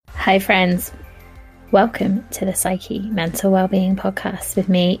Hi friends, welcome to the Psyche Mental Wellbeing Podcast with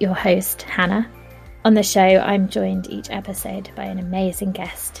me, your host, Hannah. On the show, I'm joined each episode by an amazing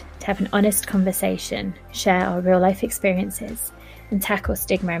guest to have an honest conversation, share our real life experiences, and tackle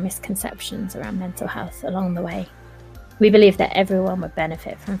stigma and misconceptions around mental health along the way. We believe that everyone would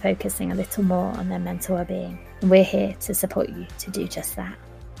benefit from focusing a little more on their mental wellbeing, and we're here to support you to do just that.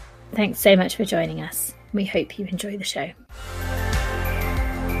 Thanks so much for joining us. We hope you enjoy the show.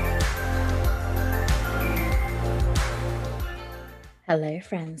 Hello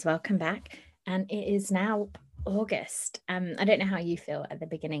friends, welcome back. And it is now August. I don't know how you feel at the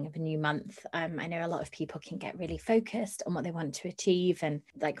beginning of a new month. I know a lot of people can get really focused on what they want to achieve and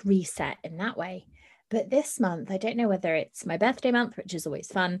like reset in that way. But this month, I don't know whether it's my birthday month, which is always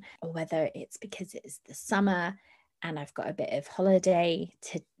fun, or whether it's because it's the summer and I've got a bit of holiday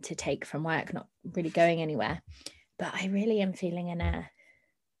to take from work, not really going anywhere. But I really am feeling in a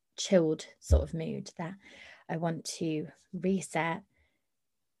chilled sort of mood that I want to reset,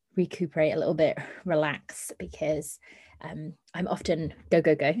 recuperate a little bit, relax, because I'm often go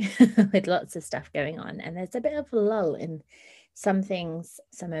with lots of stuff going on, and there's a bit of a lull in some things,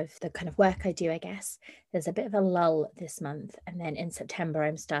 some of the kind of work I do, I guess. There's a bit of a lull this month, and then in September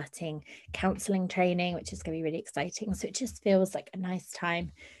I'm starting counseling training, which is going to be really exciting. So it just feels like a nice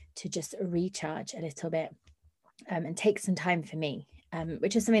time to just recharge a little bit and take some time for me,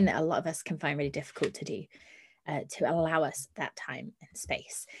 which is something that a lot of us can find really difficult to do. To allow us that time and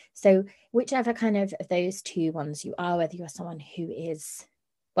space. So whichever kind of those two ones you are, whether you're someone who is,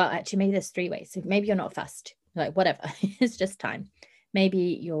 well, actually maybe there's three ways. So maybe you're not fussed, like whatever, it's just time.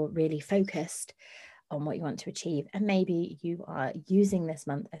 Maybe you're really focused on what you want to achieve, and maybe you are using this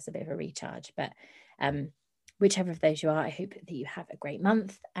month as a bit of a recharge. But whichever of those you are, I hope that you have a great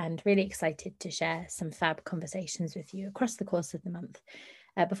month, and really excited to share some fab conversations with you across the course of the month.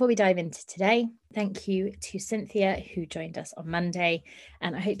 Before we dive into today, thank you to Cynthia, who joined us on Monday.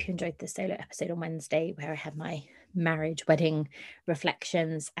 And I hope you enjoyed the solo episode on Wednesday, where I had my marriage, wedding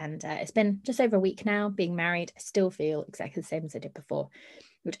reflections. And it's been just over a week now being married. I still feel exactly the same as I did before,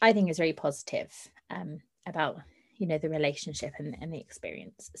 which I think is very positive about, you know, the relationship and the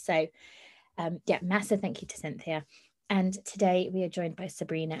experience. So massive thank you to Cynthia. And today we are joined by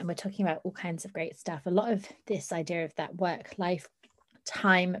Sabrina, and we're talking about all kinds of great stuff. A lot of this idea of that work-life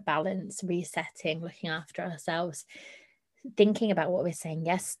time balance, resetting, looking after ourselves, thinking about what we're saying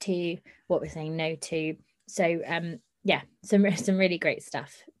yes to, what we're saying no to. So some really great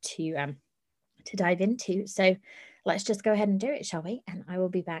stuff to dive into. So let's just go ahead and do it, shall we? And I will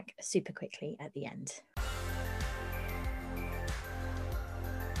be back super quickly at the end.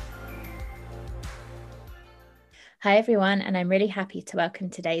 Hi everyone, and I'm really happy to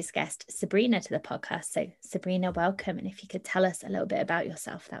welcome today's guest, Sabrina, to the podcast. So Sabrina, welcome. And if you could tell us a little bit about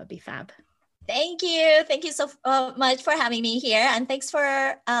yourself, that would be fab. Thank you. Thank you so much for having me here. And thanks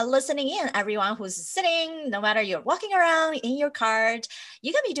for listening in, everyone who's sitting, no matter you're walking around in your car,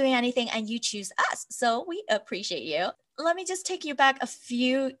 you can be doing anything and you choose us. So we appreciate you. Let me just take you back a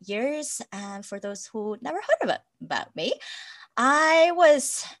few years. And for those who never heard about me, I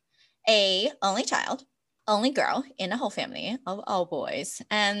was a only child, only girl in a whole family of all boys.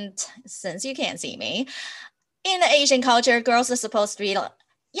 And since you can't see me, in the Asian culture, girls are supposed to be like,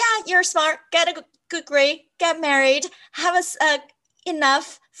 yeah, you're smart, get a good grade, get married, have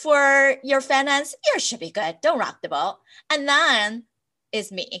enough for your finance, you should be good, don't rock the boat. And then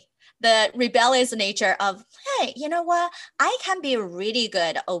it's me, the rebellious nature of, hey, you know what? I can be a really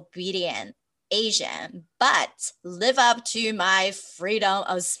good, obedient Asian, but live up to my freedom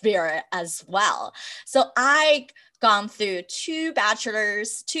of spirit as well. So I gone through 2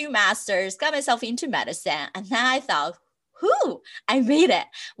 bachelors, 2 masters, got myself into medicine. And then I thought, I made it.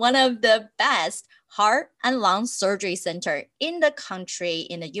 One of the best heart and lung surgery center in the country,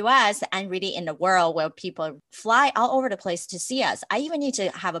 in the US, and really in the world, where people fly all over the place to see us. I even need to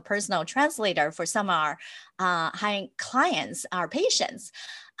have a personal translator for some of our high clients, our patients.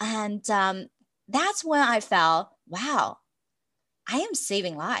 And that's when I felt, wow, I am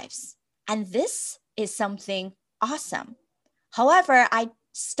saving lives. And this is something awesome. However, I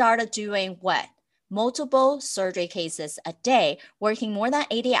started doing what? Multiple surgery cases a day, working more than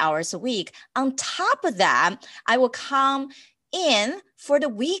 80 hours a week. On top of that, I will come in for the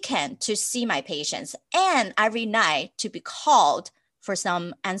weekend to see my patients, and every night to be called for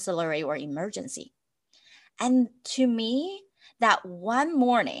some ancillary or emergency. And to me, that one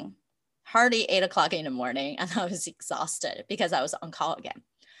morning, hardly 8 o'clock in the morning, and I was exhausted because I was on call again.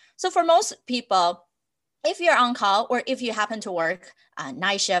 So for most people, if you're on call or if you happen to work a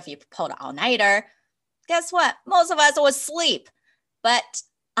night shift, you pulled an all-nighter, guess what? Most of us will sleep. But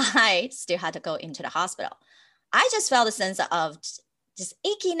I still had to go into the hospital. I just felt a sense of just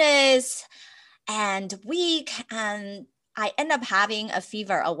achiness and weak. And I ended up having a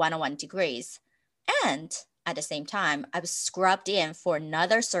fever of 101 degrees. And at the same time, I was scrubbed in for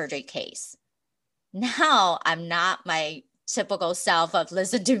another surgery case. Now I'm not my typical self of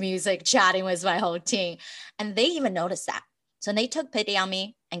listen to music, chatting with my whole team. And they even noticed that. So they took pity on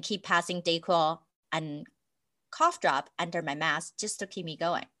me and keep passing Dayquil and cough drop under my mask just to keep me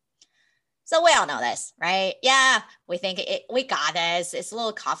going. So we all know this, right? Yeah, we think we got this. It's a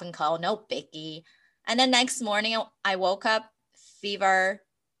little cough and cold, no biggie. And then next morning I woke up, fever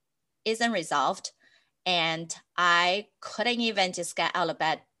isn't resolved. And I couldn't even just get out of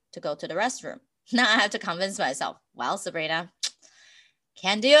bed to go to the restroom. Now I have to convince myself, well, Sabrina,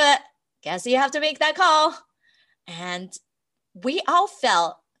 can't do it. Guess you have to make that call. And we all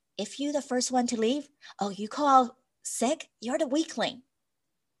felt, if you're the first one to leave, oh, you call out sick, you're the weakling.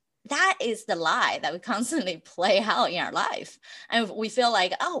 That is the lie that we constantly play out in our life. And we feel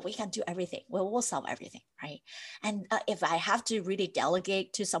like, oh, we can do everything. We'll solve everything, right? And if I have to really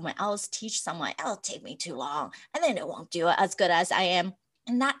delegate to someone else, teach someone, it'll take me too long. And then it won't do it as good as I am.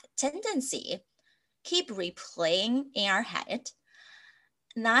 And that tendency keep replaying in our head.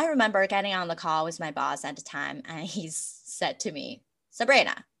 And I remember getting on the call with my boss at the time, and he said to me,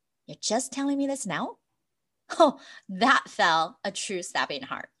 Sabrina, you're just telling me this now? Oh, that felt a true stab in the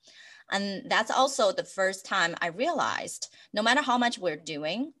heart. And that's also the first time I realized no matter how much we're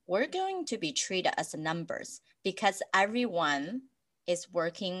doing, we're going to be treated as numbers because everyone is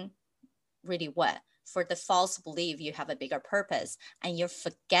working really well for the false belief you have a bigger purpose. And you're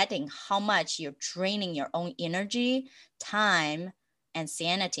forgetting how much you're draining your own energy, time, and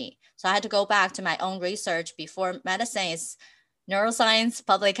sanity. So I had to go back to my own research before medicine is neuroscience,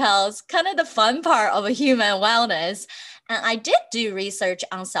 public health, kind of the fun part of a human wellness. And I did do research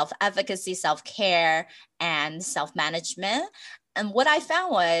on self-efficacy, self-care, and self-management. And what I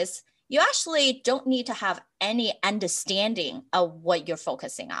found was you actually don't need to have any understanding of what you're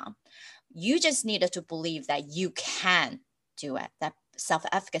focusing on. You just needed to believe that you can do it, that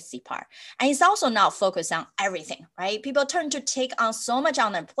self-efficacy part. And it's also not focused on everything, right? People turn to take on so much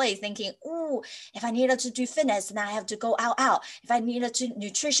on their plate thinking, oh, if I needed to do fitness, then I have to go out. If I needed to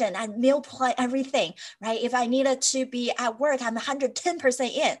nutrition, I meal plan everything, right? If I needed to be at work, I'm 110%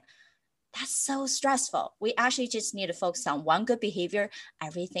 in. That's so stressful. We actually just need to focus on one good behavior.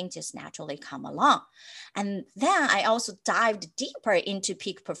 Everything just naturally come along. And then I also dived deeper into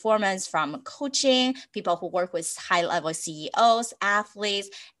peak performance from coaching, people who work with high-level CEOs, athletes,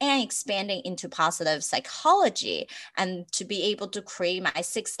 and expanding into positive psychology. And to be able to create my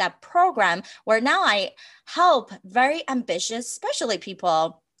 6-step program where now I help very ambitious, especially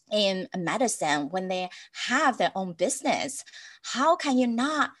people in medicine when they have their own business. How can you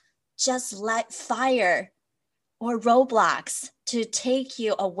not just let fire or roadblocks to take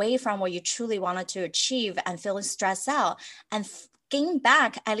you away from what you truly wanted to achieve and feeling stressed out and gain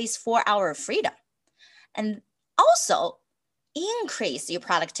back at least 4 hours of freedom? And also increase your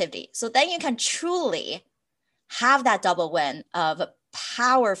productivity. So then you can truly have that double win of a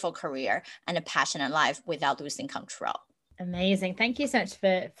powerful career and a passionate life without losing control. Amazing. Thank you so much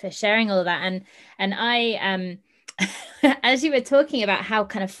for sharing all of that. And I as you were talking about how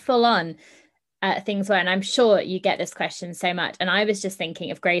kind of full on things were, and I'm sure you get this question so much, and I was just thinking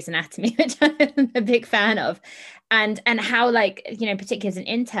of Grey's Anatomy, which I'm a big fan of, and how, like, you know, particularly as an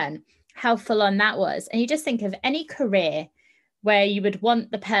intern, how full on that was. And you just think of any career where you would want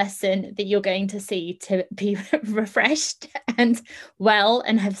the person that you're going to see to be refreshed and well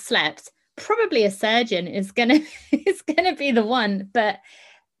and have slept. Probably a surgeon is gonna be the one, but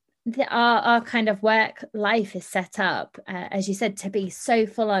our kind of work life is set up, as you said, to be so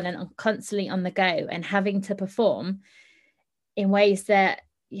full on and constantly on the go and having to perform in ways that,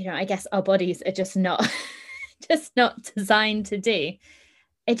 you know, I guess our bodies are just not designed to do.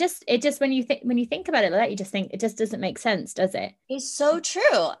 It just when you think about it like that, you just think it just doesn't make sense, does it? It's so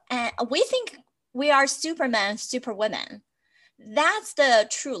true. And we think we are Superman, Superwomen. That's the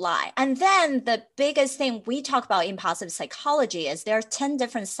true lie. And then the biggest thing we talk about in positive psychology is there are 10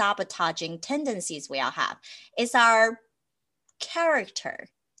 different sabotaging tendencies we all have. It's our character.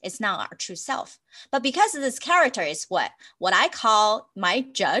 It's not our true self. But because of this character is what I call my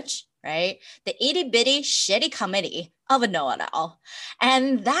judge, right? The itty bitty shitty committee of a know-it-all.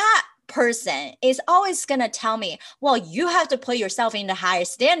 And that person is always going to tell me, well, you have to put yourself in the higher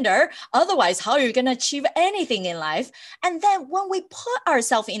standard. Otherwise, how are you going to achieve anything in life? And then when we put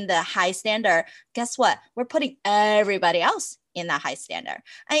ourselves in the high standard, guess what? We're putting everybody else in that high standard.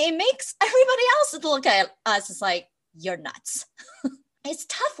 And it makes everybody else look at us as like, you're nuts. it's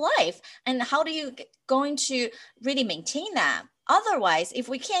tough life. And how do you going to really maintain that? Otherwise, if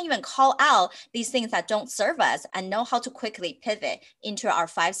we can't even call out these things that don't serve us and know how to quickly pivot into our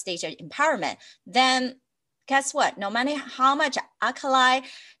 5-stage empowerment, then guess what? No matter how much accolade,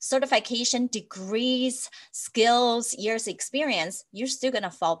 certification, degrees, skills, years experience, you're still going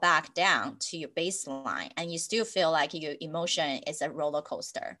to fall back down to your baseline, and you still feel like your emotion is a roller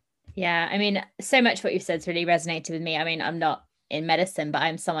coaster. Yeah, I mean, so much what you've said has really resonated with me. I mean, I'm not in medicine, but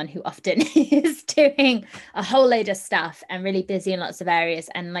I'm someone who often is doing a whole load of stuff and really busy in lots of areas.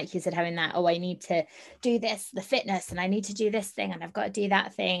 And like you said, having that, oh, I need to do this, the fitness, and I need to do this thing, and I've got to do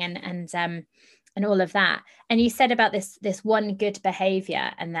that thing, and all of that. And you said about this one good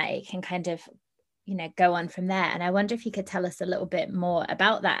behavior, and that it can kind of, you know, go on from there. And I wonder if you could tell us a little bit more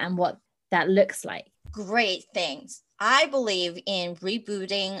about that and what that looks like. Great things. I believe in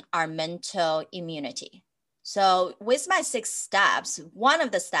rebooting our mental immunity. So with my 6 steps, one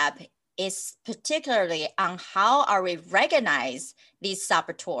of the steps is particularly on how are we recognize these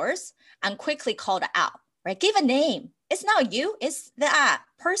saboteurs and quickly call it out, right? Give a name. It's not you, it's that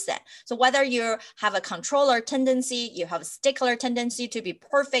person. So whether you have a controller tendency, you have a stickler tendency to be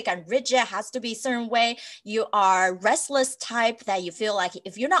perfect and rigid, has to be a certain way, you are restless type that you feel like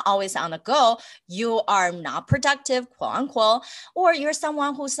if you're not always on the go, you are not productive, quote unquote, or you're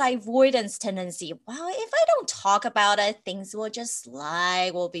someone who's like avoidance tendency. Well, if I don't talk about it, things will just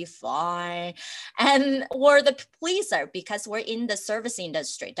slide, will be fine. And or the pleaser, because we're in the service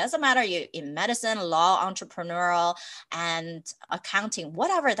industry. Doesn't matter you in medicine, law, entrepreneurial, and accounting,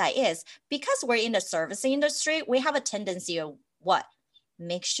 whatever that is, because we're in the service industry, we have a tendency of what?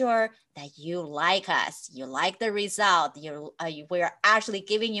 Make sure that you like us, you like the result, we're actually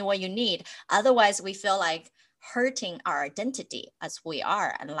giving you what you need. Otherwise, we feel like hurting our identity as we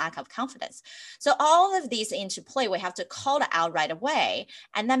are and lack of confidence. So all of these into play, we have to call it out right away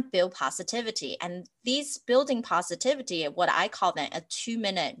and then build positivity. And these building positivity, what I call them a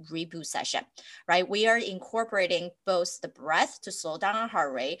 2-minute reboot session, right? We are incorporating both the breath to slow down our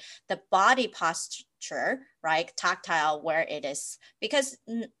heart rate, the body posture, right? Tactile where it is, because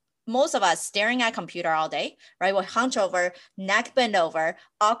most of us staring at computer all day, right? We'll hunch over, neck bend over,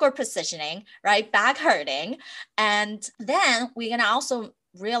 awkward positioning, right? Back hurting. And then we're gonna also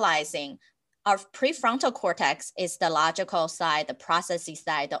realizing our prefrontal cortex is the logical side, the processing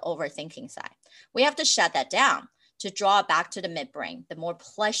side, the overthinking side. We have to shut that down to draw it back to the midbrain, the more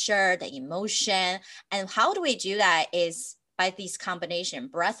pleasure, the emotion. And how do we do that is by these combination,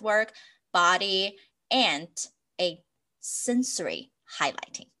 breath work, body, and a sensory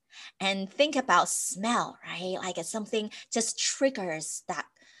highlighting. And think about smell, right? Like it's something just triggers that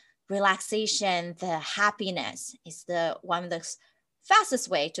relaxation, the happiness is the one of the fastest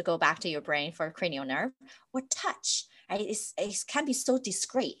way to go back to your brain for cranial nerve. Or touch, right? It can be so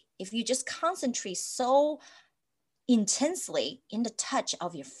discreet. If you just concentrate so intensely in the touch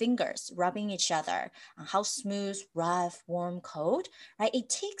of your fingers rubbing each other and how smooth, rough, warm, cold, right? It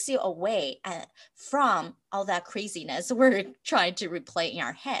takes you away from all that craziness we're trying to replay in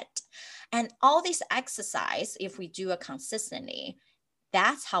our head. And all this exercise, if we do it consistently,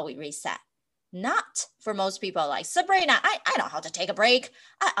 that's how we reset. Not for most people like, Sabrina, I know how to take a break.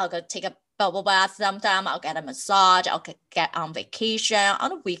 I'll go take a bubble bath sometime. I'll get a massage. I'll get on vacation. On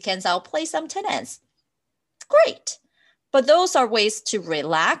the weekends, I'll play some tennis. Great. But those are ways to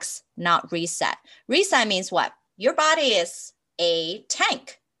relax, not reset. Reset means what? Your body is a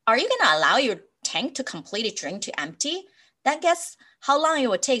tank. Are you going to allow your tank to completely drain to empty? Then guess how long it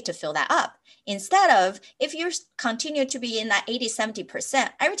would take to fill that up. Instead of, if you continue to be in that 80, 70%,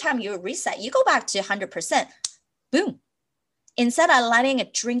 every time you reset, you go back to 100%. Boom. Instead of letting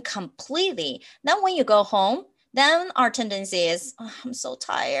it drain completely, then when you go home, then our tendency is, oh, I'm so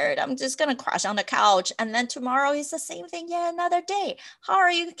tired. I'm just going to crash on the couch. And then tomorrow is the same thing yet another day. How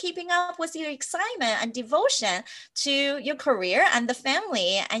are you keeping up with your excitement and devotion to your career and the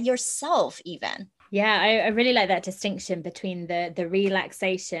family and yourself even? Yeah, I really like that distinction between the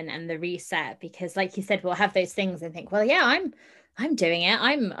relaxation and the reset, because like you said, we'll have those things and think, well, yeah, I'm doing it.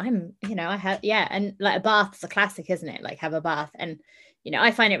 I'm, you know, I have, yeah. And like a bath is a classic, isn't it? Like have a bath, and, you know,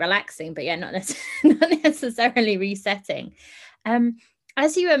 I find it relaxing, but yeah, not necessarily resetting.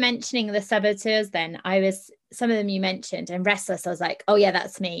 As you were mentioning the saboteurs, then some of them you mentioned, and restless, I was like, oh yeah,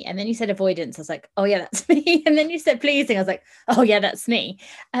 that's me. And then you said avoidance, I was like, oh yeah, that's me. And then you said pleasing, I was like, oh yeah, that's me.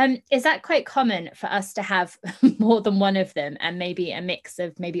 Is that quite common for us to have more than one of them, and maybe a mix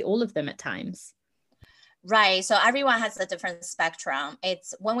of maybe all of them at times? Right. So everyone has a different spectrum.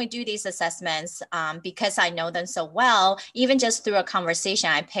 It's when we do these assessments, because I know them so well, even just through a conversation,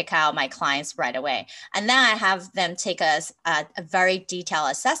 I pick out my clients right away. And then I have them take a very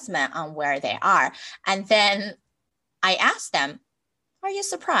detailed assessment on where they are. And then I ask them, are you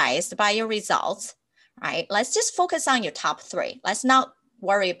surprised by your results? Right. Let's just focus on your top three. Let's not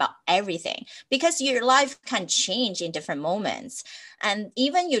worry about everything because your life can change in different moments. And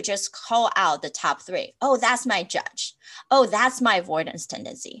even you just call out the top three. Oh, that's my judge. Oh, that's my avoidance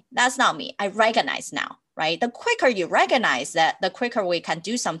tendency. That's not me. I recognize now, right? The quicker you recognize that, the quicker we can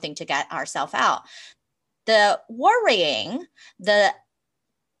do something to get ourselves out. The worrying, the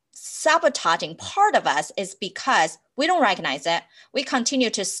sabotaging part of us is because we don't recognize it. We continue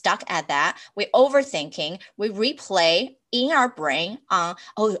to stuck at that. We overthinking. We replay in our brain on,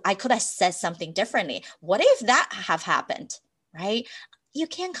 oh, I could have said something differently. What if that have happened, right? You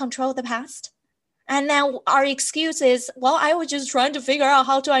can't control the past. And then our excuse is, well, I was just trying to figure out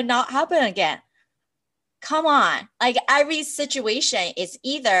how do I not happen again. Come on. Like every situation is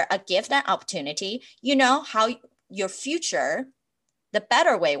either a gift and opportunity, you know, how your future, the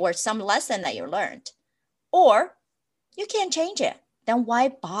better way or some lesson that you learned, or you can't change it. Then why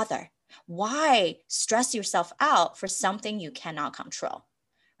bother? Why stress yourself out for something you cannot control,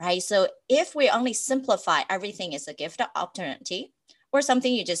 right? So if we only simplify everything as a gift opportunity or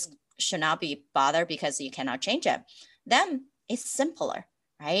something you just should not be bothered because you cannot change it, then it's simpler,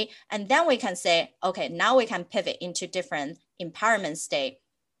 right? And then we can say, okay, now we can pivot into different empowerment state.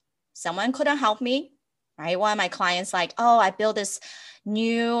 Someone couldn't help me, right? One of my clients like, oh, I built this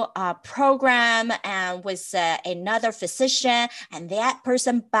new program and with another physician and that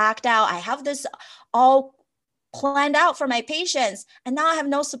person backed out. I have this all planned out for my patients and now I have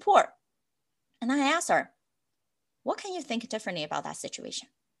no support. And I asked her, what can you think differently about that situation,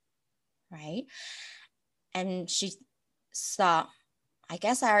 right? And she thought, I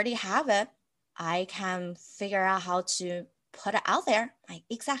guess I already have it. I can figure out how to put it out there. Like,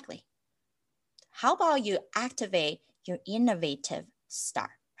 exactly. How about you activate your innovative star,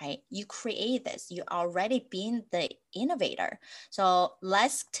 right? You create this, you already been the innovator. So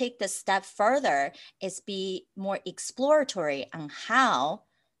let's take the step further is be more exploratory on how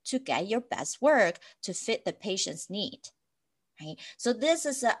to get your best work to fit the patient's need, right? So this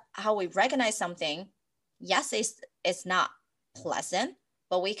is how we recognize something. Yes, it's not pleasant,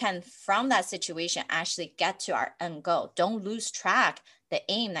 but we can, from that situation, actually get to our end goal. Don't lose track the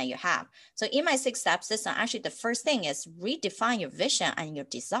aim that you have. So in my 6-step system, actually the first thing is redefine your vision and your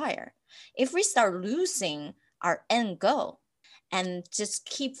desire. If we start losing our end goal and just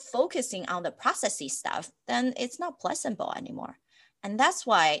keep focusing on the processy stuff, then it's not pleasurable anymore. And that's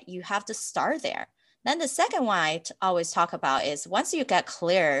why you have to start there. Then the second one I always talk about is once you get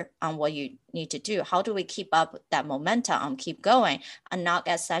clear on what you need to do, how do we keep up that momentum and keep going and not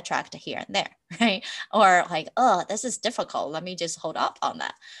get sidetracked here and there, right? Or like, oh, this is difficult. Let me just hold up on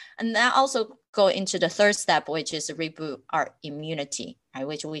that. And that also go into the third step, which is reboot our immunity, right?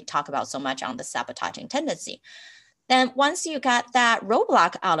 Which we talk about so much on the sabotaging tendency. Then once you got that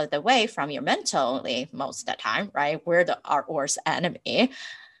roadblock out of the way from your mentally, most of the time, right? We're our worst enemy.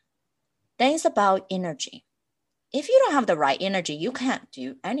 Then it's about energy. If you don't have the right energy, you can't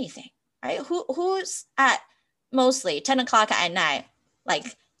do anything, right? Who's at mostly 10 o'clock at night,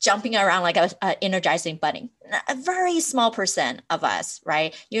 like jumping around like a energizing bunny? A very small percent of us,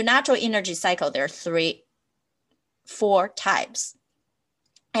 right? Your natural energy cycle, there are 4 types.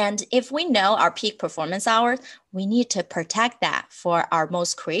 And if we know our peak performance hours, we need to protect that for our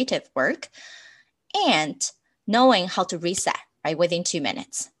most creative work and knowing how to reset, right, within 2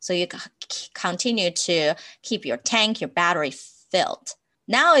 minutes. So you continue to keep your tank, your battery filled.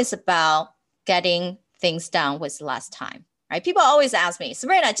 Now it's about getting things done with less time, right? People always ask me,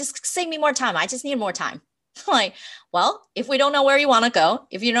 Sabrina, just save me more time. I just need more time. Like, well, if we don't know where you want to go,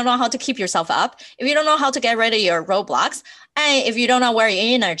 if you don't know how to keep yourself up, if you don't know how to get rid of your roadblocks, and if you don't know where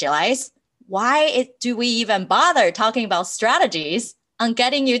you energize, why do we even bother talking about strategies on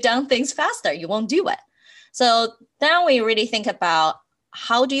getting you done things faster? You won't do it. So then we really think about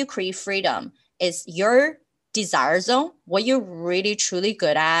how do you create freedom? Is your desire zone, what you're really truly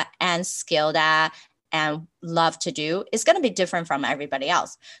good at and skilled at and love to do is going to be different from everybody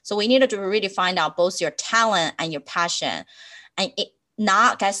else. So we need to really find out both your talent and your passion and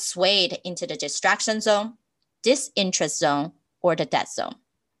not get swayed into the distraction zone, disinterest zone, or the dead zone.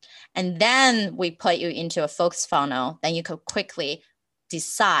 And then we put you into a focus funnel. Then you could quickly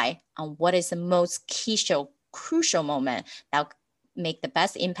decide on what is the most crucial moment that will make the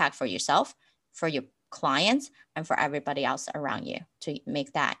best impact for yourself, for your clients, and for everybody else around you to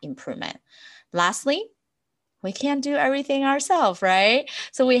make that improvement. Lastly, we can't do everything ourselves, right?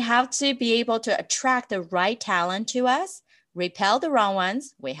 So we have to be able to attract the right talent to us, repel the wrong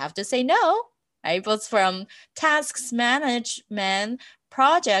ones. We have to say no, right? Both from tasks management,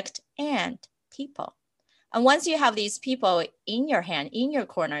 project, and people. And once you have these people in your hand, in your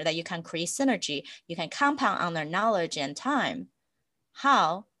corner, that you can create synergy, you can compound on their knowledge and time,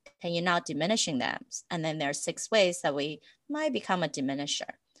 how can you not diminishing them? And then there are 6 ways that we might become a diminisher.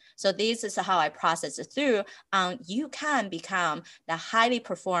 So this is how I process it through. You can become the highly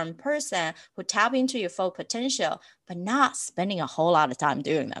performed person who tap into your full potential, but not spending a whole lot of time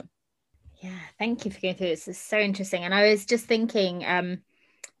doing them. Yeah, thank you for going through this. It's so interesting. And I was just thinking,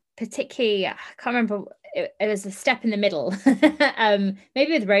 particularly, I can't remember, it was a step in the middle,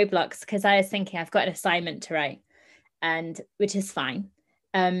 maybe with Roblox, because I was thinking I've got an assignment to write, and which is fine.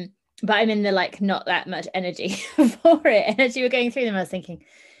 But I'm in the like not that much energy for it. And as you were going through them, I was thinking,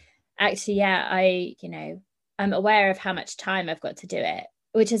 actually, yeah, I'm aware of how much time I've got to do it,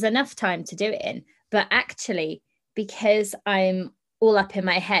 which is enough time to do it in. But actually, because I'm all up in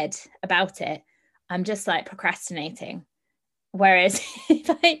my head about it, I'm just like procrastinating. Whereas if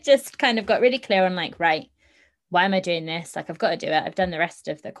I just kind of got really clear on like, right, why am I doing this? Like, I've got to do it. I've done the rest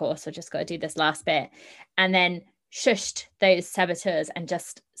of the course. I've just got to do this last bit. And then shushed those saboteurs and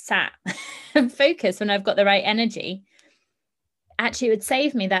just sat and focused when I've got the right energy. Actually, it would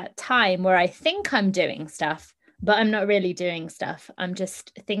save me that time where I think I'm doing stuff, but I'm not really doing stuff. I'm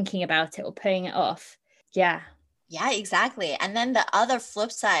just thinking about it or putting it off. Yeah. Yeah, exactly. And then the other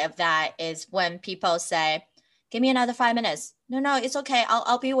flip side of that is when people say, give me another 5 minutes. No, it's okay.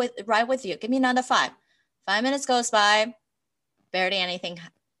 I'll be right with you. Give me another 5. 5 minutes goes by, barely anything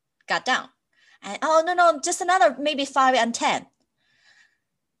got done. And no, just another maybe 5 and 10.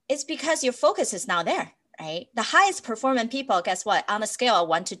 It's because your focus is now there, right? The highest performing people, guess what? On a scale of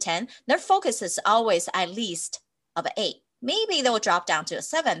 1 to 10, their focus is always at least of 8. Maybe they'll drop down to a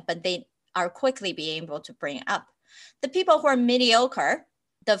 7, but they are quickly being able to bring it up. The people who are mediocre,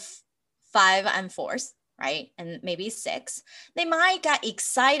 the 5 and 4s, right? And maybe 6, they might get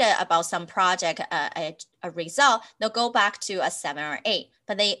excited about some project, a result. They'll go back to a 7 or 8,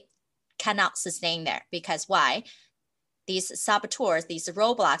 but they cannot sustain there because why? These saboteurs, these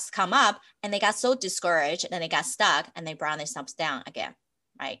roadblocks come up and they got so discouraged and they got stuck and they brought themselves down again,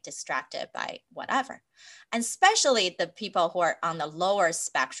 right? Distracted by whatever. And especially the people who are on the lower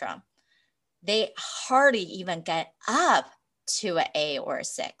spectrum, they hardly even get up to an A or a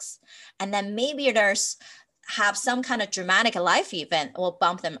 6. And then maybe there's have some kind of dramatic life event will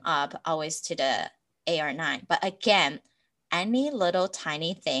bump them up always to the 8 or 9. But again, any little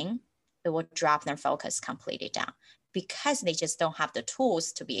tiny thing, it will drop their focus completely down because they just don't have the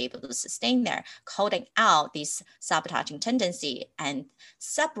tools to be able to sustain there. Coding out these sabotaging tendency and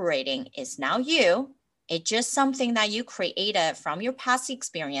separating is now you. It's just something that you created from your past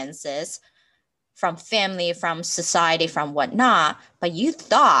experiences, from family, from society, from whatnot, but you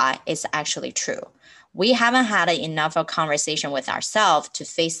thought it's actually true. We haven't had enough of a conversation with ourselves to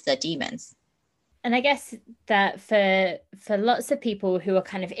face the demons. And I guess that for lots of people who are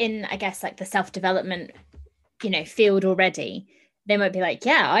kind of in, I guess, like the self-development, field already, they might be like,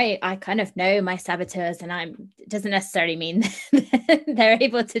 yeah, I kind of know my saboteurs, and it doesn't necessarily mean they're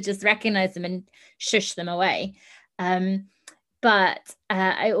able to just recognize them and shush them away. But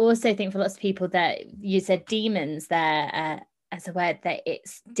I also think for lots of people that you said demons there as a word, that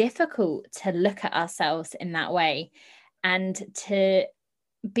it's difficult to look at ourselves in that way and to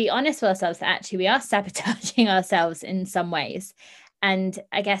be honest with ourselves that actually we are sabotaging ourselves in some ways. And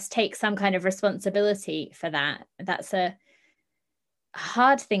I guess take some kind of responsibility for that. That's a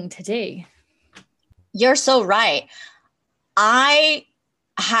hard thing to do. You're so right. I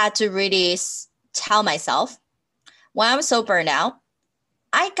had to really tell myself when I'm so burned out,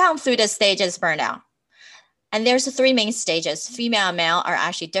 I come through the stages burnout. And there's 3 main stages. Female and male are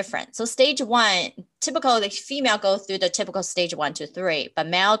actually different. So stage 1, typical, the female goes through the typical stage 1 to 3, but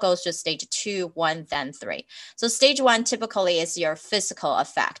male goes to stage 2, 1, then 3. So stage 1 typically is your physical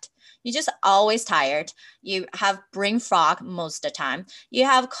effect. You're just always tired. You have brain fog most of the time. You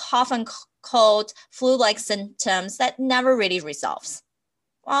have cough and cold, flu-like symptoms that never really resolves.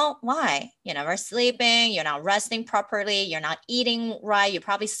 Well, why? You're never sleeping, you're not resting properly, you're not eating right, you're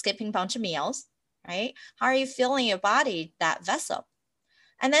probably skipping a bunch of meals, right? How are you feeling your body, that vessel?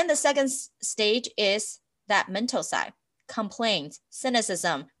 And then the second stage is that mental side. Complaints,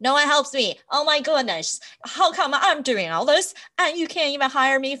 cynicism. No one helps me. Oh my goodness. How come I'm doing all this and you can't even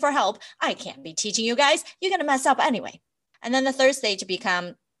hire me for help? I can't be teaching you guys. You're going to mess up anyway. And then the third stage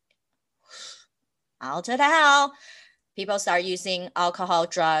become all to the hell. People start using alcohol,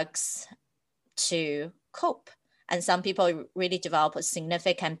 drugs to cope. And some people really develop a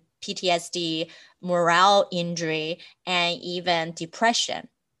significant PTSD, morale injury, and even depression,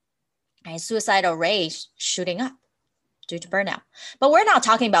 and suicidal rate shooting up due to burnout. But we're not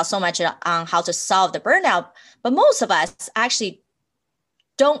talking about so much on how to solve the burnout, but most of us actually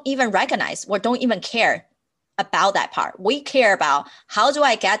don't even recognize or don't even care about that part. We care about how do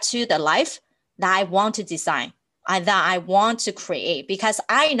I get to the life that I want to design and that I want to create, because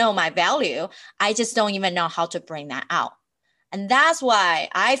I know my value. I just don't even know how to bring that out. And that's why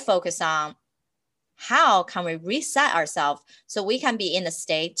I focus on how can we reset ourselves so we can be in a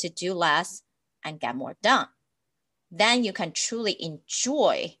state to do less and get more done. Then you can truly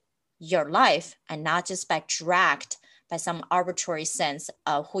enjoy your life and not just be dragged by some arbitrary sense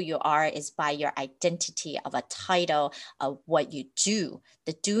of who you are is by your identity of a title of what you do.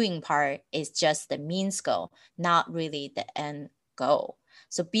 The doing part is just the means goal, not really the end goal.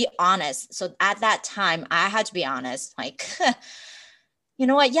 So be honest. So at that time, I had to be honest, like, you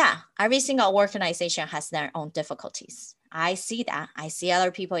know what? Yeah, every single organization has their own difficulties. I see that. I see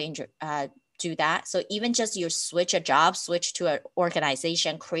other people do that. So even just you switch a job, switch to an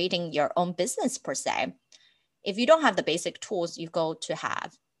organization, creating your own business per se, if you don't have the basic tools, you go to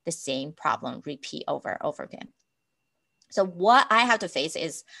have the same problem repeat over and over again. So what I have to face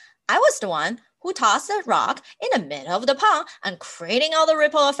is I was the one who tossed a rock in the middle of the pond and creating all the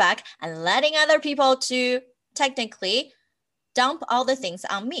ripple effect and letting other people to technically dump all the things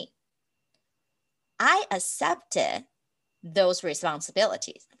on me. I accepted those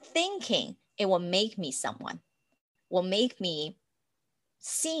responsibilities, thinking it will make me someone, will make me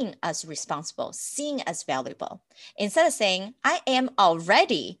seen as responsible, seen as valuable. Instead of saying, I am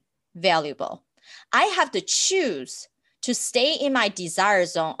already valuable, I have to choose to stay in my desire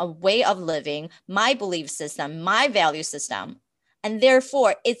zone, a way of living, my belief system, my value system. And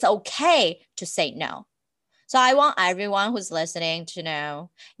therefore, it's okay to say no. So I want everyone who's listening to know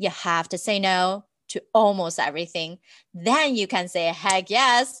you have to say no to almost everything. Then you can say heck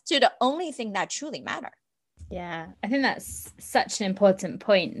yes to the only thing that truly matters. Yeah, I think that's such an important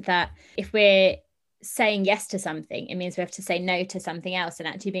point, that if we're saying yes to something, it means we have to say no to something else, and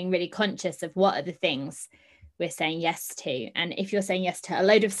actually being really conscious of what are the things we're saying yes to. And if you're saying yes to a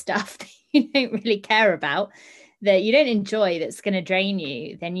load of stuff that you don't really care about, that you don't enjoy, that's going to drain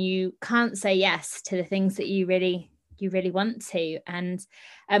you, then you can't say yes to the things that you really want to. And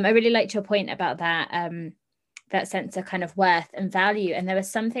I really liked your point about that, that sense of kind of worth and value. And there was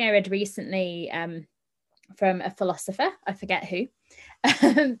something I read recently from a philosopher, I forget who,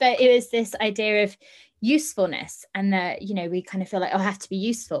 but it was this idea of usefulness, and that, you know, we kind of feel like, oh, I have to be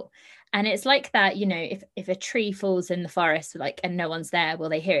useful. And it's like that, you know, if a tree falls in the forest, like, and no one's there, will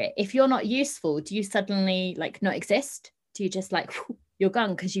they hear it? If you're not useful, do you suddenly like not exist? Do you just like, you're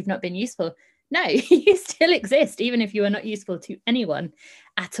gone because you've not been useful? No, you still exist, even if you are not useful to anyone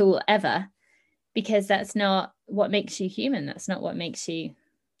at all, ever, because that's not what makes you human. That's not what makes you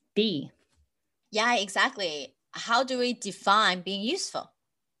be. Yeah, exactly. How do we define being useful,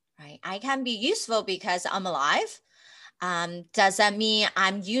 right? I can be useful because I'm alive. Does that mean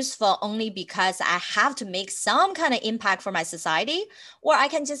I'm useful only because I have to make some kind of impact for my society? Or I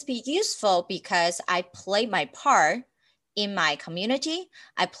can just be useful because I play my part in my community.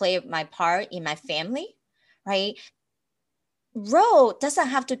 I play my part in my family, right? Role doesn't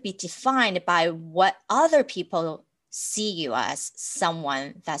have to be defined by what other people see you as,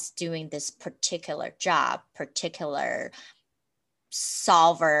 someone that's doing this particular job, particular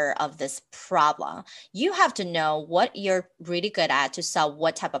solver of this problem. You have to know what you're really good at to solve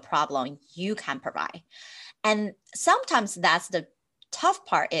what type of problem you can provide. And sometimes that's the tough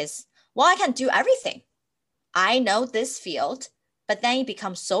part is, well, I can do everything. I know this field, but then it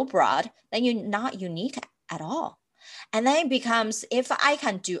becomes so broad that you're not unique at all. And then it becomes, if I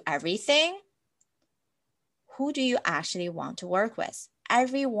can do everything, who do you actually want to work with?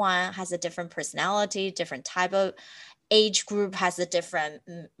 Everyone has a different personality, different type of age group, has a different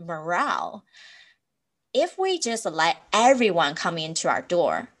morale. If we just let everyone come into our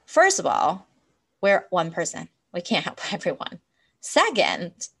door, first of all, we're one person. We can't help everyone.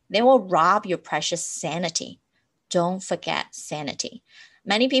 Second, they will rob your precious sanity. Don't forget sanity.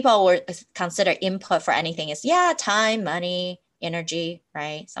 Many people would consider input for anything is, time, money, energy,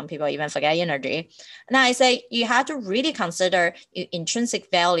 right? Some people even forget energy. And I say you have to really consider your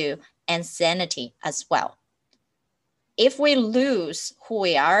intrinsic value and sanity as well. If we lose who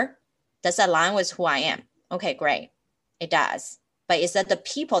we are, does that align with who I am? Okay, great. It does. But is that the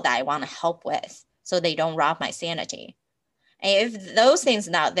people that I want to help with so they don't rob my sanity? And if those things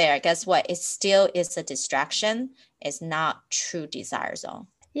are not there, guess what? It still is a distraction. It's not true desire zone.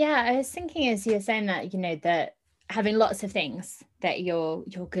 Yeah, I was thinking as you were saying that, that having lots of things that you're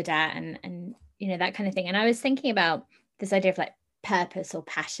good at and that kind of thing. And I was thinking about this idea of like purpose or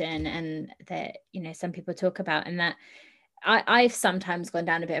passion, and that, some people talk about, and that I've sometimes gone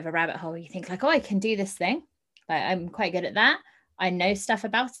down a bit of a rabbit hole. You think like, oh, I can do this thing. Like, I'm quite good at that. I know stuff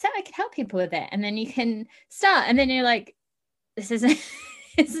about it. I can help people with it. And then you can start, and then you're like, this isn't,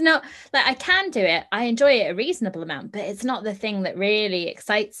 it's not like I can do it. I enjoy it a reasonable amount, but it's not the thing that really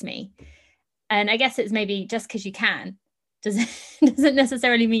excites me. And I guess it's maybe just because you can doesn't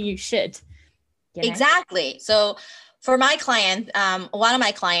necessarily mean you should. Exactly. So for my client, one of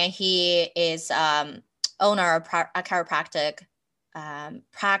my client, he is owner of a chiropractic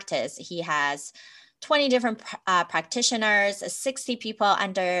practice. He has 20 different practitioners, 60 people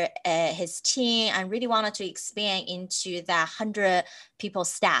under his team, and really wanted to expand into that 100 people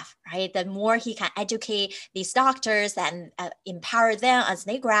staff, right? The more he can educate these doctors and empower them as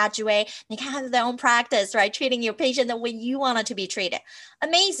they graduate, they can have their own practice, right? Treating your patient the way you want it to be treated.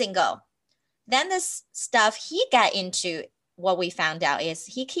 Amazing goal. Then this stuff he got into, what we found out is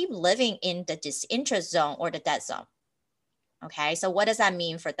he keep living in the disinterest zone or the dead zone. Okay, so what does that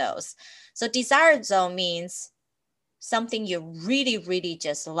mean for those? So desired zone means something you really, really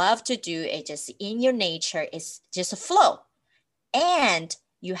just love to do. It just in your nature, it's just a flow. And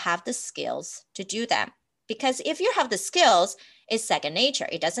you have the skills to do that. Because if you have the skills, it's second nature.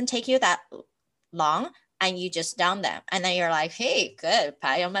 It doesn't take you that long, and you just done them. And then you're like, hey, good,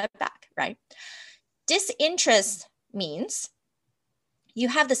 pat on my back, right? Disinterest means you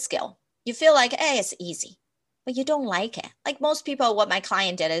have the skill. You feel like, hey, it's easy, but you don't like it. Like most people, what my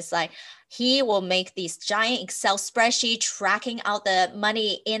client did is like, he will make these giant Excel spreadsheet tracking out the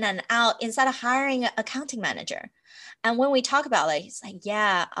money in and out instead of hiring an accounting manager. And when we talk about it, he's like,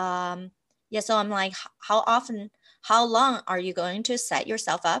 yeah. So I'm like, how long are you going to set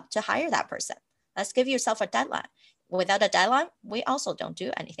yourself up to hire that person? Let's give yourself a deadline. Without a deadline, we also don't do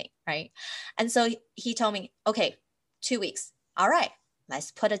anything, right? And so he told me, okay, 2 weeks. All right,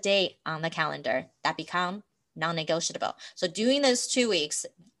 let's put a date on the calendar that become non-negotiable. So during those 2 weeks,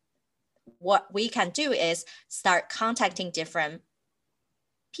 what we can do is start contacting different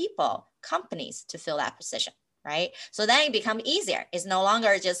people, companies to fill that position, right? So then it becomes easier. It's no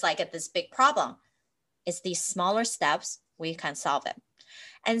longer just like this big problem. It's these smaller steps, we can solve it.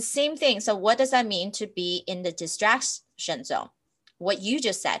 And same thing. So what does that mean to be in the distraction zone? What you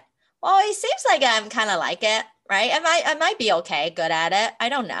just said. Well, it seems like I'm kind of like it, right? I might be okay, good at it. I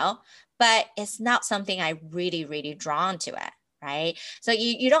don't know. But it's not something I really, really drawn to it, right? So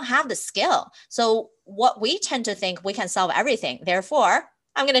you don't have the skill. So what we tend to think, we can solve everything. Therefore,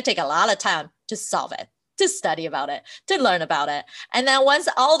 I'm going to take a lot of time to solve it, to study about it, to learn about it. And then once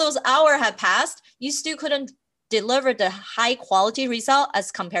all those hours have passed, you still couldn't deliver the high quality result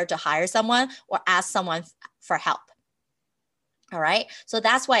as compared to hire someone or ask someone for help. All right. So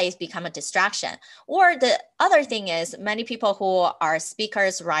that's why it's become a distraction. Or the other thing is many people who are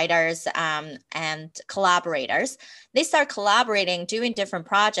speakers, writers, and collaborators, they start collaborating, doing different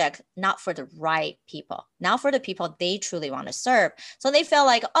projects, not for the right people, not for the people they truly want to serve. So they feel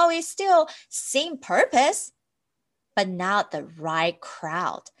like, oh, it's still same purpose, but not the right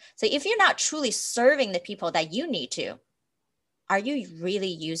crowd. So if you're not truly serving the people that you need to, are you really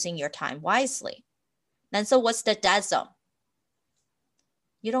using your time wisely? Then so what's the dead zone?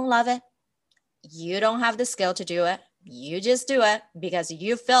 You don't love it. You don't have the skill to do it. You just do it because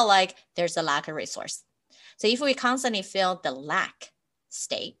you feel like there's a lack of resource. So if we constantly feel the lack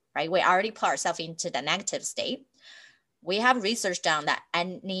state, right? We already put ourselves into the negative state. We have research done that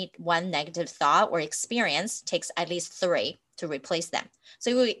any one negative thought or experience takes at least 3 to replace them.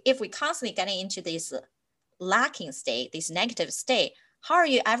 So if we constantly getting into this lacking state, this negative state, how are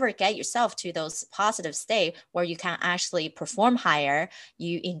you ever get yourself to those positive state where you can actually perform higher,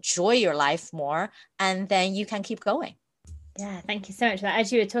 you enjoy your life more, and then you can keep going? Yeah, thank you so much for that.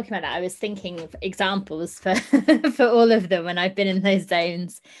 As you were talking about that, I was thinking of examples for for all of them when I've been in those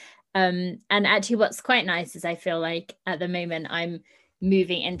zones. And actually what's quite nice is I feel like at the moment I'm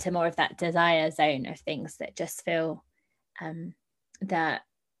moving into more of that desire zone of things that just feel that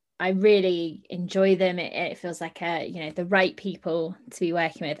I really enjoy them. It feels like the right people to be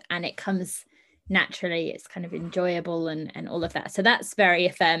working with, and it comes naturally. It's kind of enjoyable and all of that. So that's very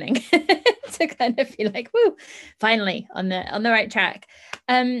affirming to kind of feel like, woo, finally on the right track.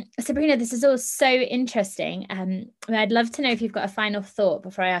 Sabrina, this is all so interesting. I'd love to know if you've got a final thought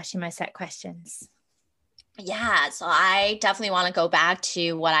before I ask you my set questions. Yeah, so I definitely want to go back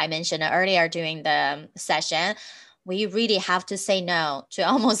to what I mentioned earlier during the session. We really have to say no to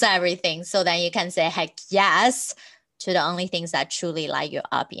almost everything so that you can say heck yes to the only things that truly light you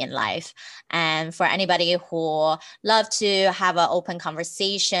up in life. And for anybody who love to have an open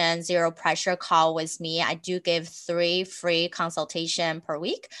conversation, zero pressure call with me, I do give 3 free consultation per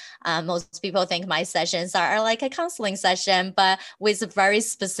week. Most people think my sessions are like a counseling session, but with very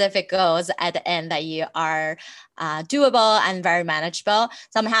specific goals at the end that you are doable and very manageable.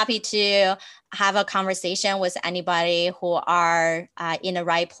 So I'm happy to have a conversation with anybody who are in the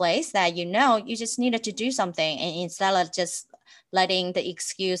right place that you just needed to do something, and instead of just letting the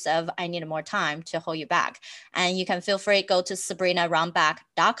excuse of I need more time to hold you back. And you can feel free to go to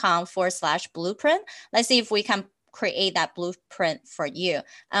sabrinarumback.com/blueprint. Let's see if we can create that blueprint for you.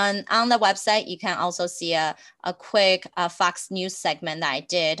 And on the website, you can also see a quick Fox News segment that I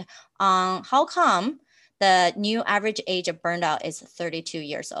did on how come the new average age of burnout is 32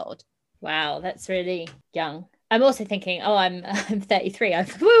 years old. Wow, that's really young. I'm also thinking, I'm 33. I'm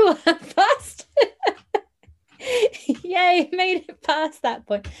past. Yay, made it past that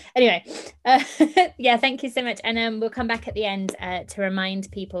point. Anyway, yeah, thank you so much. And we'll come back at the end to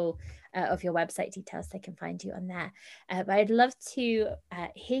remind people of your website details. They can find you on there. But I'd love to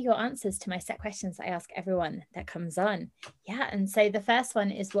hear your answers to my set questions that I ask everyone that comes on. Yeah, and so the first one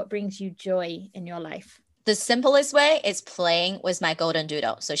is, what brings you joy in your life? The simplest way is playing with my golden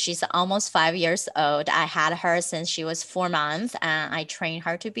doodle. So she's almost 5 years old. I had her since she was 4 months, and I trained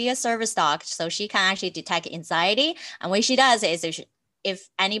her to be a service dog so she can actually detect anxiety. And what she does is if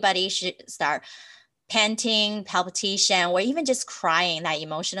anybody should start panting, palpitation, or even just crying, that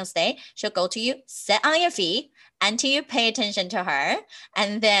emotional state, she'll go to you, sit on your feet until you pay attention to her.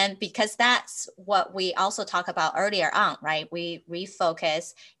 And then, because that's what we also talked about earlier on, right? We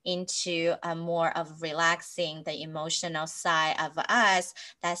refocus into a more of relaxing the emotional side of us.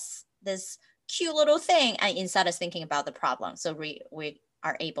 That's this cute little thing. And instead of thinking about the problem. So we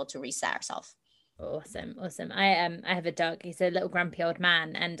are able to reset ourselves. Awesome. I have a dog. He's a little grumpy old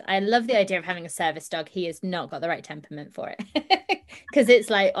man, and I love the idea of having a service dog. He has not got the right temperament for it because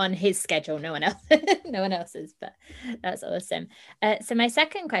it's like on his schedule, no one else's, but that's awesome. So my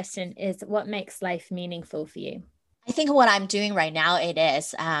second question is, what makes life meaningful for you? I think what I'm doing right now, it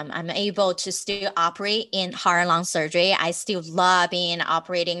is I'm able to still operate in heart and lung surgery. I still love being in an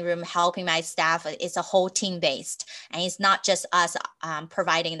operating room, helping my staff. It's a whole team based, and it's not just us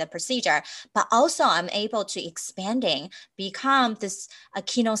providing the procedure, but also I'm able to become a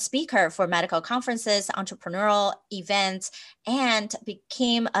keynote speaker for medical conferences, entrepreneurial events, and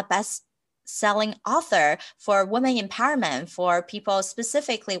became a best-selling author for women empowerment, for people,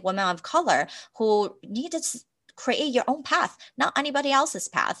 specifically women of color, who needed to create your own path, not anybody else's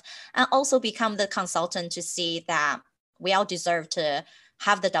path, and also become the consultant to see that we all deserve to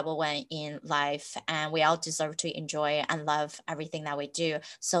have the double win in life, and we all deserve to enjoy and love everything that we do.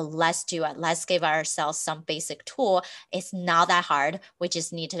 So let's do it. Let's give ourselves some basic tool. It's not that hard. We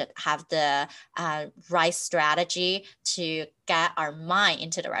just need to have the right strategy to get our mind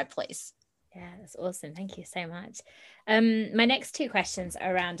into the right place. Yeah, that's awesome. Thank you so much. My next 2 questions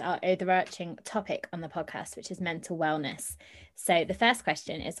are around our overarching topic on the podcast, which is mental wellness. So the first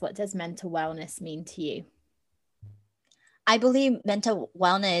question is, what does mental wellness mean to you? I believe mental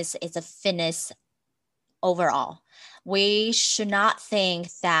wellness is a fitness overall. We should not think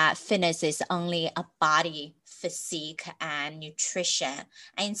that fitness is only a body, physique, and nutrition.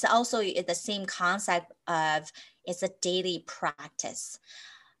 And it's also the same concept of it's a daily practice.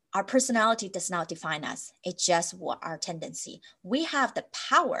 Our personality does not define us. It's just our tendency. We have the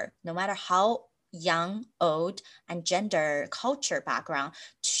power, no matter how young, old, and gender, culture background,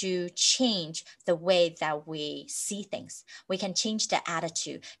 to change the way that we see things. We can change the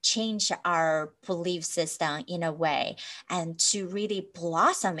attitude, change our belief system in a way, and to really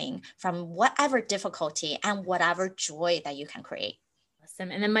blossoming from whatever difficulty and whatever joy that you can create.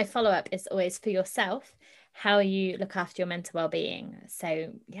 Awesome. And then my follow-up is always for yourself, how you look after your mental well-being.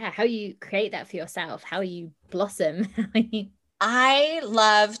 So yeah, how you create that for yourself, how you blossom. I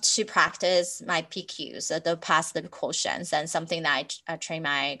love to practice my PQs, the positive quotients, and something that I train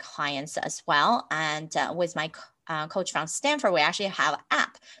my clients as well. And with my coach from Stanford, we actually have an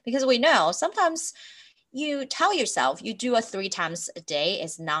app, because we know sometimes you tell yourself you do it 3 times a day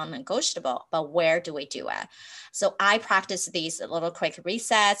is non-negotiable, but where do we do it? So I practice these little quick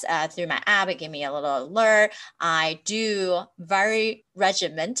resets through my app. It gave me a little alert. I do very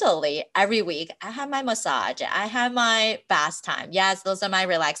regimentally every week. I have my massage. I have my bath time. Yes, those are my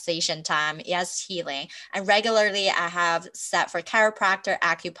relaxation time. Yes, healing. And regularly I have set for chiropractor,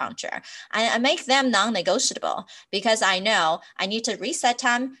 acupuncture. I make them non-negotiable because I know I need to reset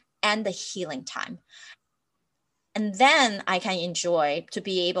time and the healing time. And then I can enjoy to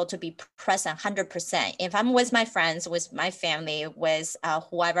be able to be present 100%. If I'm with my friends, with my family, with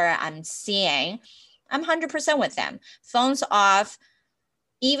whoever I'm seeing, I'm 100% with them. Phones off,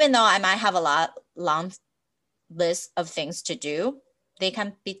 even though I might have a long list of things to do, they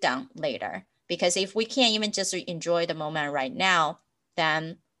can be done later. Because if we can't even just enjoy the moment right now,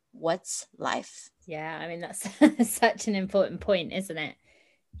 then what's life? Yeah, I mean, that's such an important point, isn't it?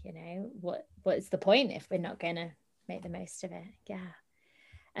 You know, what is the point if we're not going to make the most of it?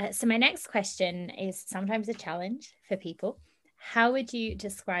 Yeah. So my next question is sometimes a challenge for people. How would you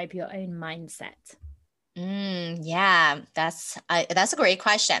describe your own mindset? Yeah, that's a great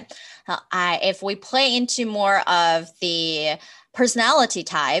question. If we play into more of the personality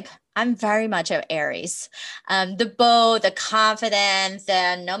type, I'm very much of Aries. The bold, the confident,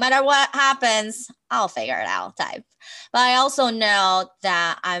 the no matter what happens, I'll figure it out type. But I also know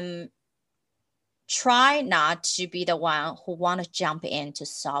that I'm try not to be the one who want to jump in to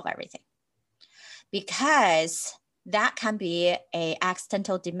solve everything, because that can be a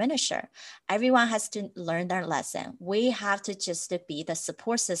accidental diminisher. Everyone has to learn their lesson. We have to just be the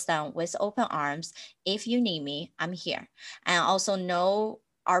support system with open arms. If you need me, I'm here. And also know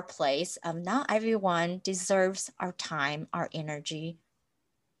our place of not everyone deserves our time, our energy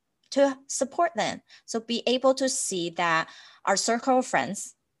to support them. So be able to see that our circle of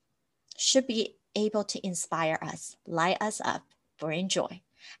friends should be able to inspire us, light us up, bring joy.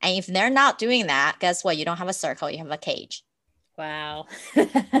 And if they're not doing that, guess what? You don't have a circle, you have a cage. Wow.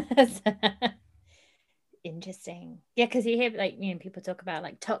 Interesting. Yeah, because you hear like, you know, people talk about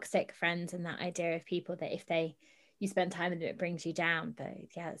like toxic friends and that idea of people that if you spend time with them, it brings you down. But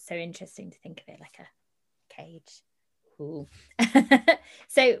yeah, it's so interesting to think of it like a cage. Cool.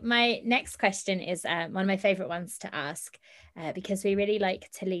 So my next question is one of my favorite ones to ask because we really like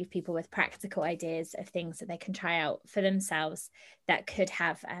to leave people with practical ideas of things that they can try out for themselves that could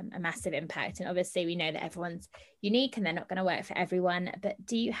have a massive impact. And obviously we know that everyone's unique and they're not going to work for everyone, but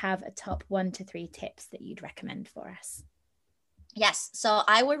do you have a top 1 to 3 tips that you'd recommend for us? Yes, so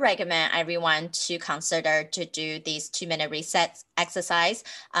I would recommend everyone to consider to do these 2-minute reset exercise.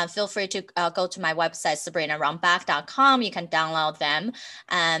 Feel free to go to my website, sabrinarumback.com. You can download them.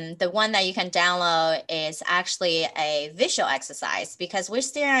 The one that you can download is actually a visual exercise because we're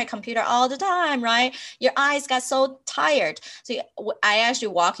staring at a computer all the time, right? Your eyes got so tired. So I actually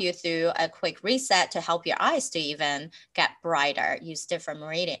walk you through a quick reset to help your eyes to even get brighter. Use different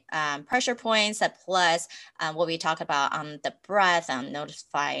meridian pressure points, plus what we talk about on the breath and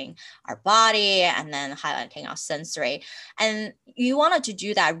notifying our body and then highlighting our sensory. And you wanted to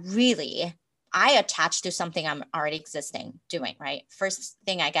do that really, I attach to something I'm already existing doing, right? First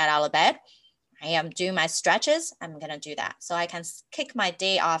thing I get out of bed, I am doing my stretches. I'm going to do that. So I can kick my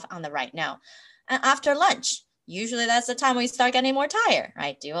day off on the right note. And after lunch, usually that's the time we start getting more tired,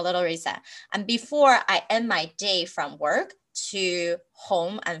 right? Do a little reset. And before I end my day from work to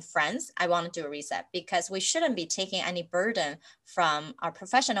home and friends, I want to do a reset because we shouldn't be taking any burden from our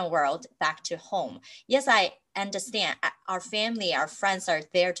professional world back to home. Yes, I understand our family, our friends are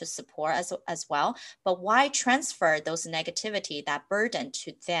there to support us as well, but why transfer those negativity, that burden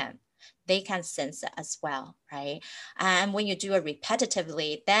to them? They can sense it as well, right? And when you do it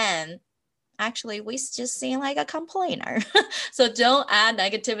repetitively, then actually we just seem like a complainer. So don't add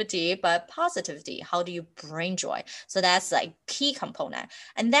negativity, but positivity. How do you bring joy? So that's like key component.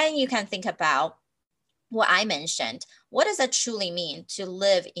 And then you can think about what I mentioned. What does it truly mean to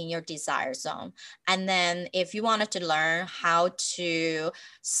live in your desire zone? And then if you wanted to learn how to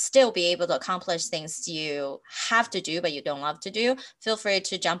still be able to accomplish things you have to do, but you don't love to do, feel free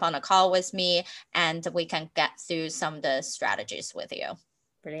to jump on a call with me and we can get through some of the strategies with you.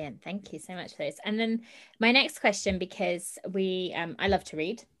 Brilliant. Thank you so much for this. And then my next question, because I love to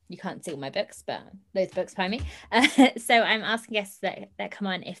read. You can't see all my books, but those books behind me. So I'm asking guests that come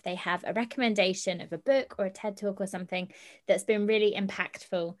on if they have a recommendation of a book or a TED Talk or something that's been really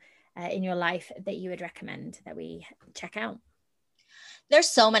impactful in your life that you would recommend that we check out. There's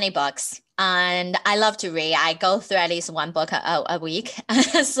so many books and I love to read. I go through at least one book a week.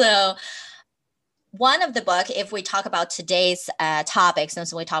 So one of the book, if we talk about today's topic,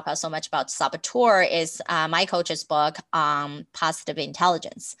 since we talk about so much about saboteur, is my coach's book, Positive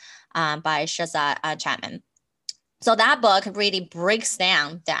Intelligence by Shazad Chapman. So that book really breaks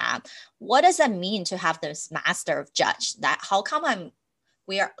down that what does it mean to have this master of judge? That how come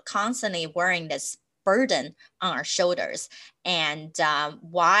we are constantly wearing this burden on our shoulders, and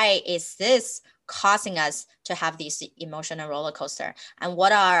why is this causing us to have these emotional roller coaster, and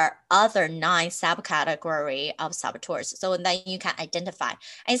what are other 9 subcategory of saboteurs. So then you can identify.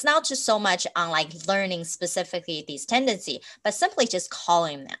 And it's not just so much on like learning specifically these tendencies, but simply just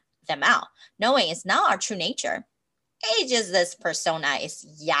calling them out, knowing it's not our true nature. It's just this persona is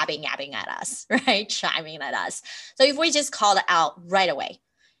yapping at us, right? Chiming at us. So if we just call it out right away,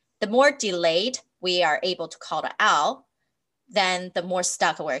 the more delayed we are able to call it out, then the more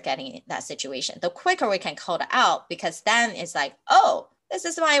stuck we're getting in that situation. The quicker we can call it out, because then it's like, oh, this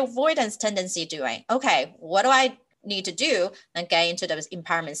is my avoidance tendency doing. Okay, what do I need to do? And get into the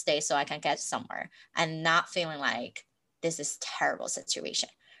empowerment state so I can get somewhere and not feeling like this is terrible situation,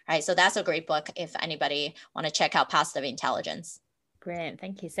 right? So that's a great book if anybody want to check out Positive Intelligence. Brilliant.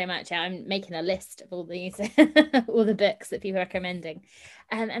 Thank you so much. I'm making a list of all these, all the books that people are recommending.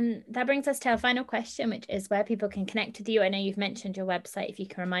 And that brings us to our final question, which is where people can connect with you. I know you've mentioned your website, if you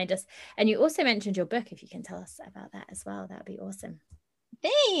can remind us. And you also mentioned your book, if you can tell us about that as well, that would be awesome.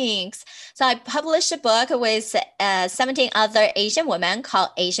 Thanks. So I published a book with 17 other Asian women called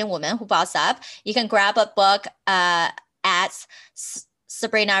Asian Women Who Boss Up. You can grab a book at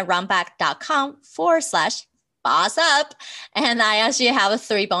sabrinarumback.com/boss up. And I actually have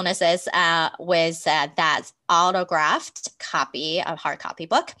 3 bonuses with that autographed copy, a hard copy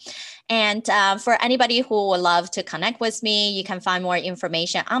book. And for anybody who would love to connect with me, you can find more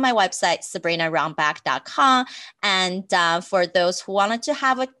information on my website, sabrinarumback.com. And for those who wanted to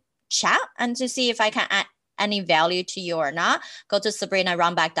have a chat and to see if I can add any value to you or not, go to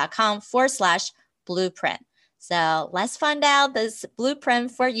sabrinarumback.com/blueprint. So let's find out this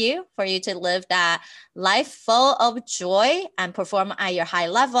blueprint for you to live that life full of joy and perform at your high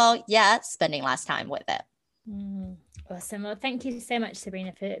level, yet spending less time with it. Awesome. Well, thank you so much,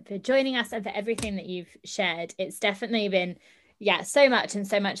 Sabrina, for joining us and for everything that you've shared. It's definitely been, so much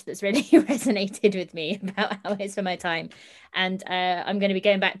that's really resonated with me about how I spend my time. And I'm going to be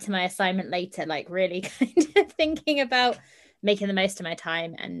going back to my assignment later, like really kind of thinking about making the most of my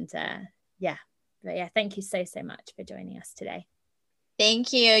time. And But thank you so much for joining us today.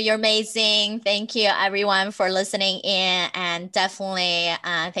 Thank you. You're amazing. Thank you, everyone, for listening in. And definitely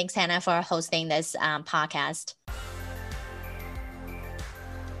thanks, Hannah, for hosting this podcast.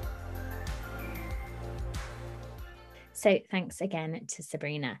 So thanks again to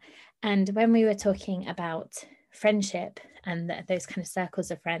Sabrina. And when we were talking about friendship and those kind of circles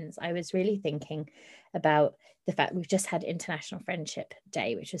of friends, I was really thinking about the fact we've just had International Friendship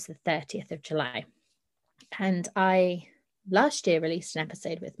Day, which was the 30th of July. And I last year released an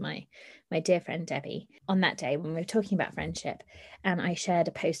episode with my dear friend Debbie on that day when we were talking about friendship, and I shared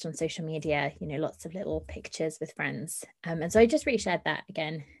a post on social media, lots of little pictures with friends, and so I just reshared that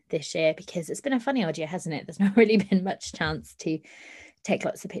again this year because it's been a funny old year, hasn't it? There's not really been much chance to take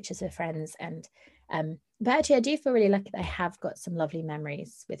lots of pictures with friends, and but actually I do feel really lucky that I have got some lovely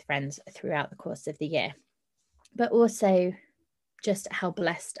memories with friends throughout the course of the year, but also just how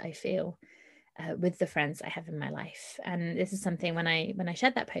blessed I feel with the friends I have in my life. And this is something when I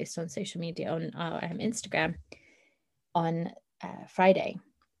shared that post on social media on our Instagram on Friday,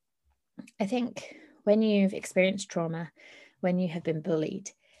 I think when you've experienced trauma, when you have been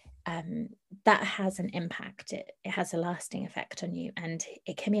bullied, that has an impact. It has a lasting effect on you, and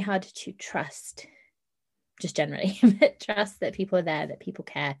it can be hard to trust, just generally, but trust that people are there, that people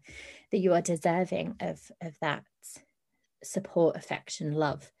care, that you are deserving of that support, affection,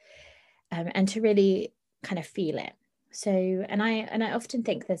 love. And to really kind of feel it. So, and I often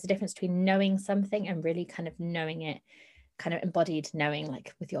think there's a difference between knowing something and really kind of knowing it, kind of embodied knowing,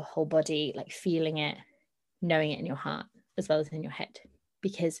 like with your whole body, like feeling it, knowing it in your heart as well as in your head.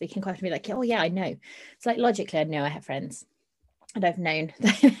 Because we can quite often be like, oh yeah, I know. It's like logically, I know I have friends, and I've known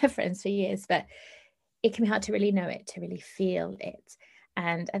that I have friends for years, but it can be hard to really know it, to really feel it.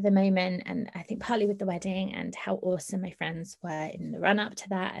 And at the moment, and I think partly with the wedding and how awesome my friends were in the run up to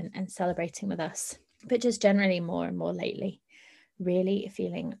that and celebrating with us, but just generally more and more lately, really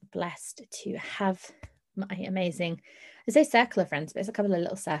feeling blessed to have my amazing, I say circle of friends, but it's a couple of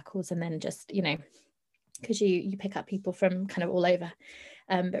little circles, and then just, because you pick up people from kind of all over,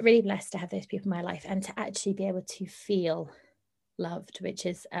 but really blessed to have those people in my life and to actually be able to feel loved, which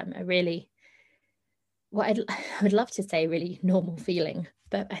is a really, I would love to say really normal feeling,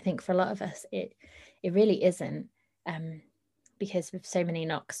 but I think for a lot of us it really isn't, because with so many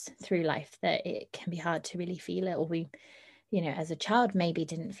knocks through life that it can be hard to really feel it, or we, as a child maybe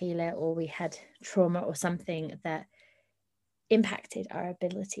didn't feel it, or we had trauma or something that impacted our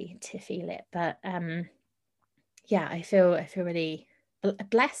ability to feel it. But I feel really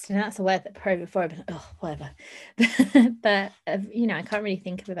blessed, and that's a word that probably before I've been whatever but I can't really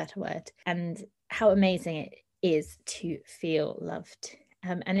think of a better word. And how amazing it is to feel loved.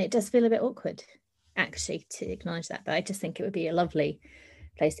 And it does feel a bit awkward, actually, to acknowledge that. But I just think it would be a lovely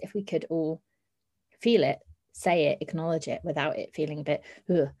place if we could all feel it, say it, acknowledge it without it feeling a bit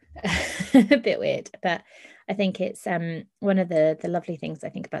a bit weird. But I think it's one of the lovely things I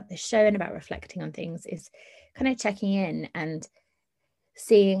think about this show and about reflecting on things is kind of checking in and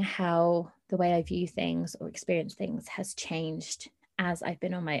seeing how the way I view things or experience things has changed as I've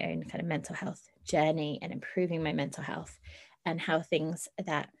been on my own kind of mental health journey and improving my mental health, and how things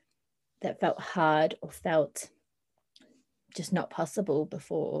that felt hard or felt just not possible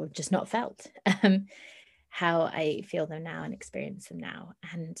before, or just not felt, how I feel them now and experience them now.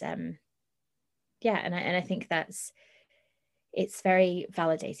 And I think it's very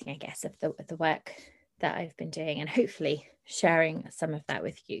validating, I guess, of the work that I've been doing, and hopefully sharing some of that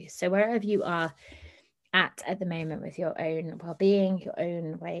with you. So wherever you are at the moment with your own well-being, your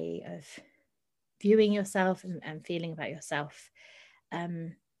own way of viewing yourself and feeling about yourself,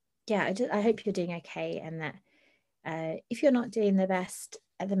 I hope you're doing okay, and that if you're not doing the best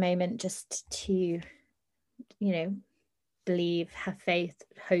at the moment, just to, believe, have faith,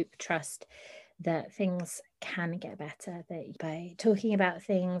 hope, trust that things can get better, that by talking about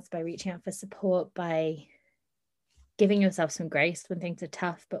things, by reaching out for support, by giving yourself some grace when things are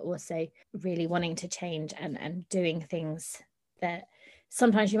tough, but also really wanting to change and doing things that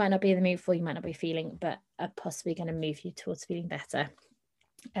sometimes you might not be in the mood for, you might not be feeling, but are possibly going to move you towards feeling better.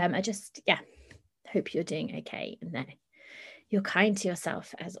 I just hope you're doing okay, and that you're kind to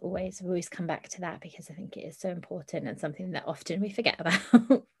yourself as always. We always come back to that because I think it is so important and something that often we forget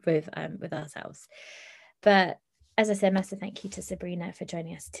about with ourselves. But as I said, massive thank you to Sabrina for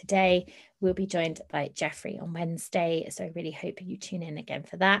joining us today. We'll be joined by Jeffrey on Wednesday, so I really hope you tune in again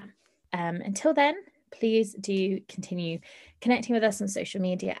for that. Until then, please do continue connecting with us on social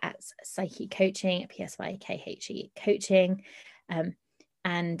media at Psyche Coaching, PSYKHE Coaching.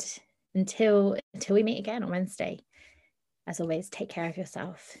 And until we meet again on Wednesday, as always, take care of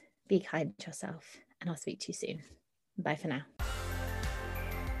yourself, be kind to yourself, and I'll speak to you soon. Bye for now.